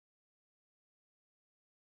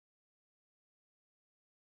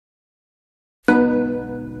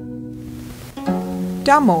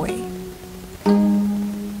Damoae.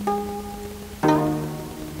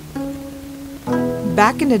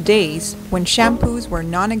 Back in the days when shampoos were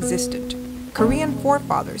non-existent, Korean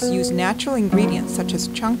forefathers used natural ingredients such as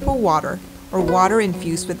Shampoo water or water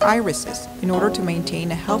infused with irises in order to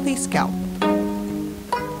maintain a healthy scalp.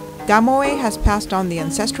 Damoae has passed on the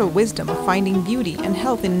ancestral wisdom of finding beauty and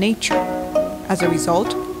health in nature. As a result,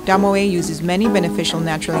 Damoae uses many beneficial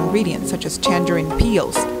natural ingredients such as tangerine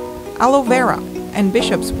peels, aloe vera, and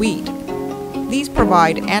bishop's weed. These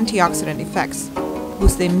provide antioxidant effects,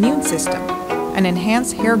 boost the immune system, and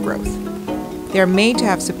enhance hair growth. They are made to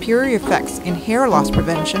have superior effects in hair loss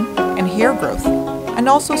prevention and hair growth, and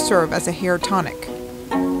also serve as a hair tonic.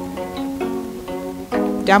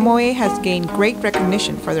 Damoae has gained great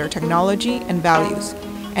recognition for their technology and values,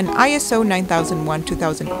 and ISO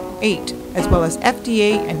 9001-2008, as well as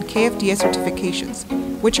FDA and KFDA certifications,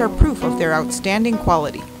 which are proof of their outstanding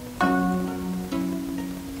quality.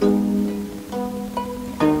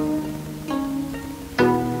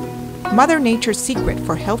 Mother Nature's secret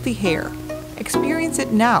for healthy hair. Experience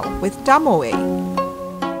it now with Damoae.